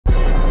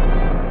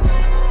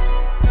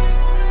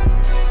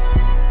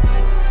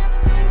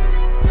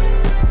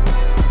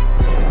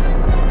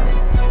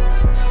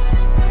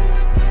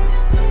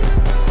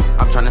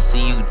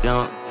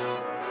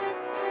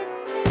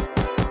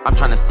I'm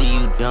tryna see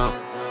you jump.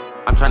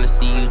 I'm tryna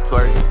see you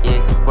twerk,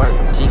 yeah, twerk.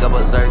 She go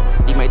berserk,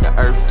 he made the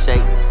earth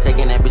shake,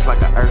 shaking that bitch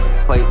like an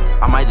earthquake.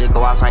 I might just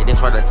go outside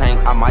this for the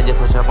tank. I might just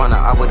push up on the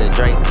up with a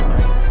Drake.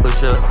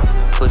 Push up,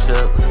 push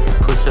up,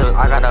 push up.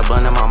 I got a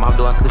blunt in my mouth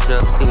doing push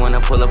ups. She wanna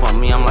pull up on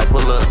me, I'm like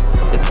pull up.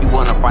 If you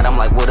wanna fight, I'm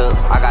like what up?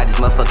 I got this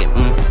motherfucking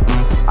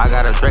I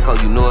got a Draco,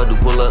 you know I do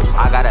pull ups.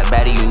 I got a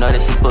baddie, you know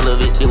that she full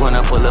of it. She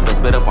wanna pull up and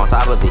spit up on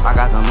top of it. I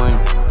got some money,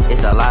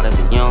 it's a lot of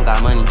it. You don't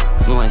got money,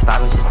 you ain't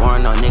stopping. She's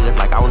scoring no niggas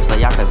like I was the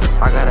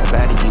Yakovic. I got a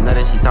baddie, you know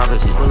that she talking.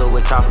 She pull up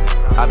with choppers,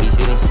 I be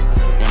shooting shit.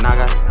 And I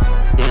got,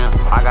 damn,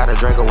 I got a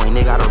Draco, ain't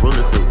they got a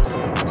ruler too.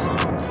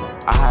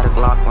 I had a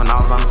Glock when I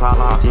was on the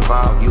sideline.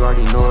 G5, you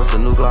already know it's a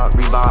new Glock.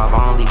 Revive,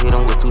 I only hit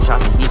him with 2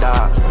 shots and he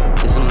died.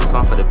 This a new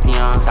song for the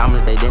peons.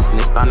 Diamonds, they dancing,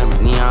 they starting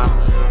with neon.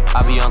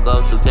 I be on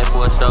go to catch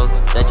for a show.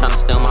 They tryna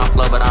steal my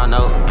flow, but I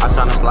know I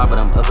tryna slide, but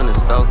I'm up in the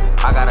stove.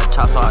 I got a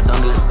chop, so I don't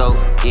do the scope.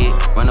 Yeah,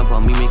 run up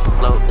on me, make it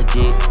float,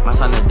 legit. My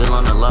son the deal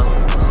on the low.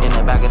 In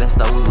the back of the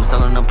stove, we was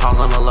selling them pounds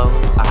on the low.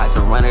 I had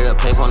to run it up,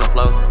 paper on the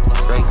floor.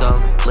 Straight go,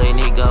 letting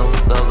it go,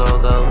 go, go,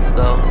 go,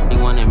 go. He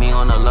wanted me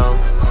on the low,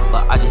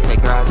 but I just take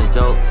her as a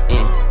joke.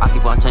 And I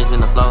keep on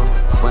changing the flow.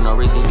 For no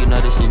reason, you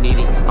know that she need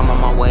it. I'm on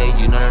my way,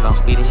 you know that I'm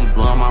speeding. She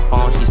blew on my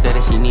phone, she said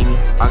that she need me.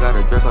 I got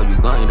a Draco, you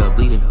gon' end up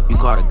bleeding. You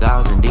call the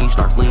guys and then you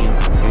start fleeing.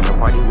 In the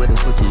party with a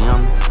switchy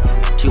yummy.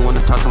 She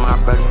wanna talk to my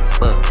brother,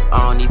 but I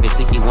don't even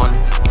think he want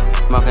it.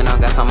 Smoking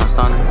on gas on my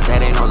stunner,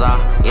 that ain't no lie,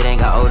 it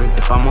ain't got odor.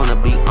 If I'm on the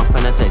beat, I'm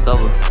finna take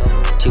over.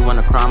 She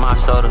wanna cry on my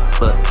shoulder,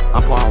 but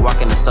I'm pouring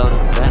walking the soda.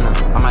 Venom,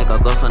 I might go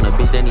ghost on the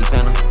bitch, then he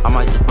phantom. I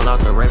might just pull out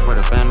the rape for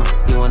the phantom.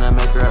 She wanna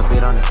make her a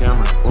bit on the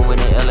camera. Moving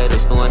in LA,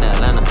 they still in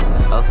Atlanta.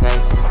 Okay,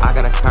 I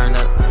gotta turn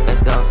up,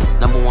 let's go.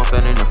 #1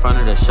 fan in the front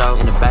of the show.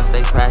 In the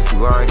backstage pass,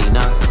 you already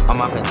know.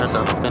 I'm off and turned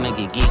up, I'm finna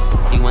get geek.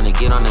 He wanna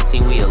get on the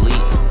team, we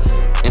elite.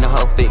 In a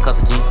whole fit,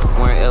 cuss a G.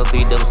 Wearing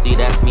LV, double C,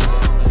 that's me.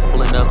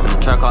 Pulling up in the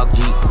truck off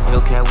Jeep.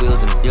 Hellcat wheels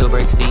and the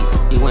jailbreak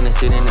seat. He wanna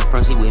sit in the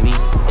front seat with me.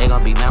 They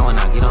gon' be mad when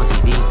I get on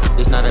TV.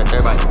 It's not a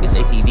dirt bike, it's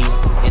ATV.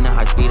 In the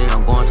high speed and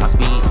I'm going top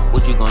speed.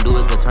 What you gon' do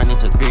is could turn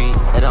into creed.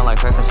 They don't like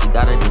her cause she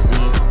got a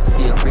disease.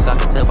 She a freak, I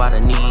can tell by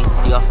the knees.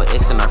 She off her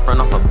X and her front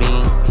off a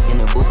beam.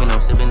 In the booth and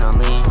I'm sipping on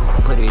lean.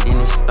 Put it in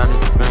and she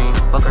started to scream.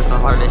 Fuck her so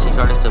hard that she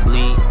started to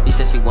bleed. She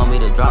said she want me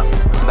to drop.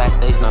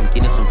 Backstage and I'm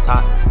getting some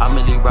top. I'm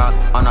Millie Rock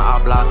on the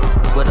out block.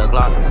 With a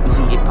Glock, you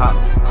can get popped.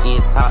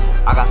 In top,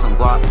 I got some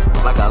guap,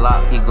 like a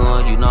lot. Keep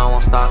going, you know I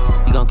won't stop.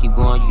 You gon' keep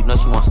going, you know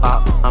she won't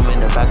stop. I'm in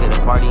the back of the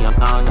party, I'm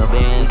counting the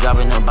bands.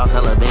 Dropping them about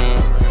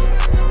Taliban.